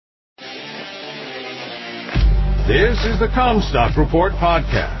This is the Comstock Report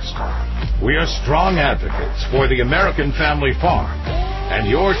podcast. We are strong advocates for the American family farm and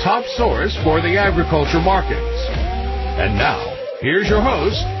your top source for the agriculture markets. And now, here's your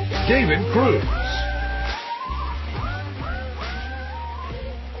host, David Cruz.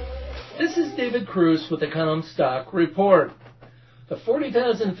 This is David Cruz with the Comstock Report. The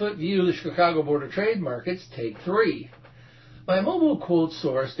 40,000-foot view of the Chicago Board of Trade markets, take 3. My mobile quote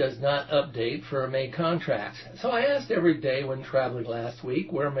source does not update for May contracts, so I asked every day when traveling last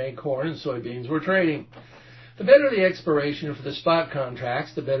week where May corn and soybeans were trading. The better the expiration for the spot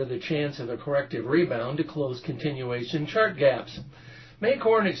contracts, the better the chance of a corrective rebound to close continuation chart gaps. May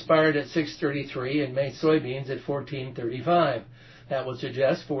corn expired at 6.33 and May soybeans at 14.35. That would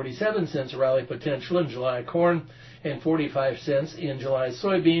suggest 47 cents rally potential in July corn and 45 cents in July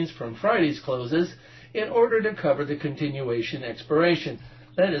soybeans from Friday's closes in order to cover the continuation expiration.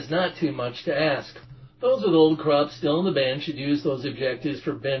 That is not too much to ask. Those with old crops still in the bin should use those objectives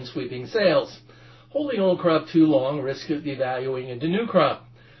for bin sweeping sales. Holding old crop too long risks devaluing into new crop.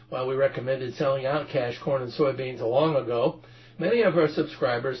 While we recommended selling out cash corn and soybeans long ago, many of our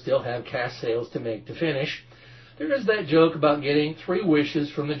subscribers still have cash sales to make to finish. There is that joke about getting 3 wishes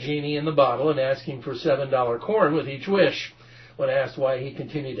from the genie in the bottle and asking for $7 corn with each wish. When asked why he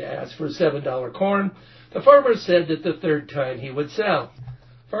continued to ask for $7 corn, the farmer said that the third time he would sell.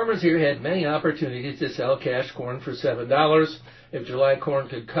 Farmers here had many opportunities to sell cash corn for $7. If July corn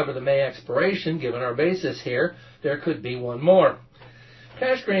could cover the May expiration, given our basis here, there could be one more.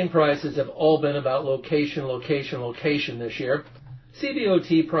 Cash grain prices have all been about location this year.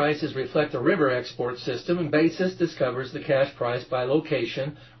 CBOT prices reflect the river export system, and basis discovers the cash price by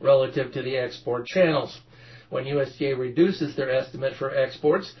location relative to the export channels. When USDA reduces their estimate for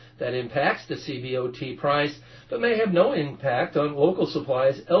exports, that impacts the CBOT price, but may have no impact on local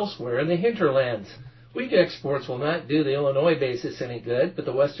supplies elsewhere in the hinterlands. Wheat exports will not do the Illinois basis any good, but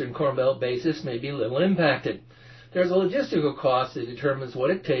the Western Corn Belt basis may be little impacted. There's a logistical cost that determines what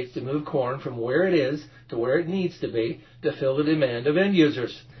it takes to move corn from where it is to where it needs to be to fill the demand of end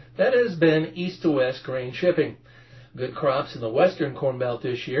users. That has been east to west grain shipping. Good crops in the Western Corn Belt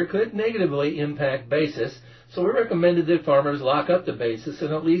this year could negatively impact basis, so we recommended that farmers lock up the basis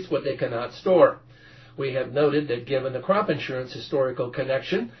and at least what they cannot store. We have noted that given the crop insurance historical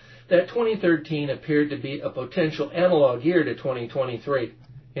connection, that 2013 appeared to be a potential analog year to 2023.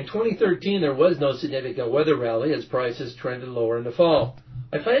 In 2013, there was no significant weather rally as prices trended lower in the fall.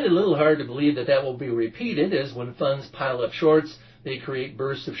 I find it a little hard to believe that that will be repeated, as when funds pile up shorts, they create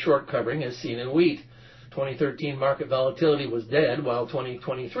bursts of short covering as seen in wheat. 2013 market volatility was dead, while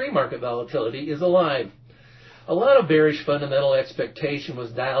 2023 market volatility is alive. A lot of bearish fundamental expectation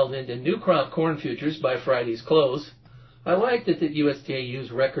was dialed into new crop corn futures by Friday's close. I liked it that USDA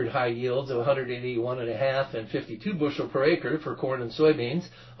used record high yields of 181.5 and 52 bushel per acre for corn and soybeans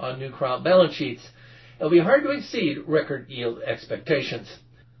on new crop balance sheets. It'll be hard to exceed record yield expectations.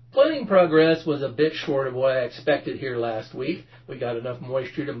 Planting progress was a bit short of what I expected here last week. We got enough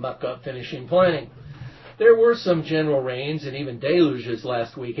moisture to muck up finishing planting. There were some general rains and even deluges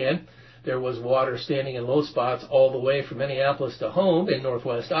last weekend. There was water standing in low spots all the way from Minneapolis to home in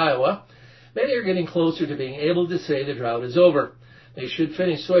northwest Iowa. Many are getting closer to being able to say the drought is over. They should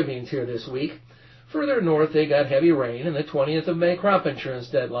finish soybeans here this week. Further north, they got heavy rain, and the 20th of May crop insurance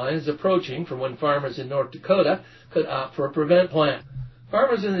deadline is approaching for when farmers in North Dakota could opt for a prevent plant.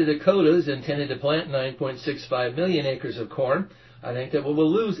 Farmers in the Dakotas intended to plant 9.65 million acres of corn. I think that we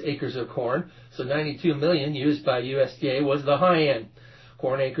will lose acres of corn, so 92 million used by USDA was the high end.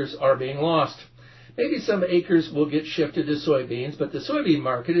 Corn acres are being lost. Maybe some acres will get shifted to soybeans, but the soybean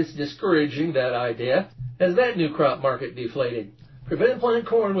market is discouraging that idea as that new crop market deflated. Prevent plant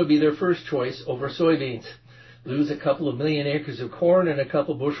corn would be their first choice over soybeans. Lose a couple of million acres of corn and a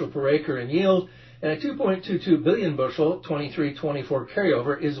couple bushel per acre in yield, and a 2.22 billion bushel 23-24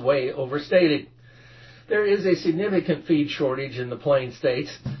 carryover is way overstated. There is a significant feed shortage in the Plain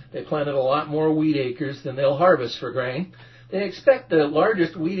States. They planted a lot more wheat acres than they'll harvest for grain. They expect the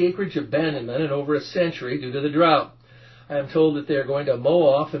largest wheat acreage abandonment in over a century due to the drought. I am told that they are going to mow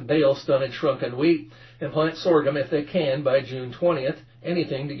off and bale stunted shrunken wheat and plant sorghum if they can by June 20th,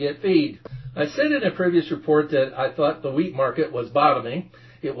 anything to get feed. I said in a previous report that I thought the wheat market was bottoming.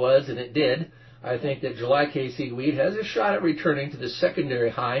 It was, and it did. I think that July KC wheat has a shot at returning to the secondary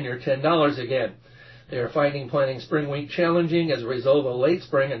high near $10 again. They are finding planting spring wheat challenging as a result of a late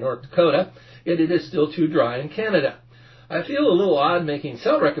spring in North Dakota, yet it is still too dry in Canada. I feel a little odd making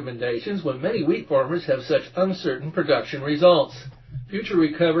sell recommendations when many wheat farmers have such uncertain production results. Future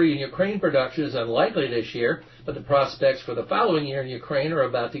recovery in Ukraine production is unlikely this year, but the prospects for the following year in Ukraine are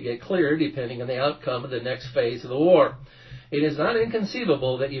about to get clearer depending on the outcome of the next phase of the war. It is not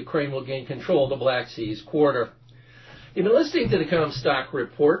inconceivable that Ukraine will gain control of the Black Sea's quarter. You've been listening to the Comstock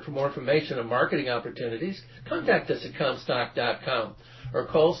Report. For more information on marketing opportunities, contact us at Comstock.com or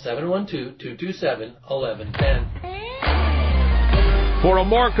call 712-227-1110. For a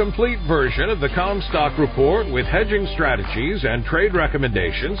more complete version of the Comstock Report with hedging strategies and trade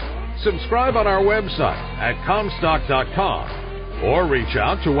recommendations, subscribe on our website at Comstock.com or reach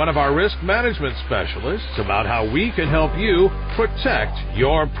out to one of our risk management specialists about how we can help you protect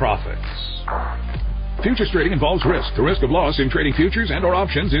your profits. Futures trading involves risk. The risk of loss in trading futures and or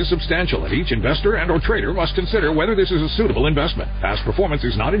options is substantial, and each investor and or trader must consider whether this is a suitable investment. Past performance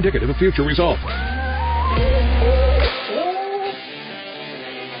is not indicative of future results.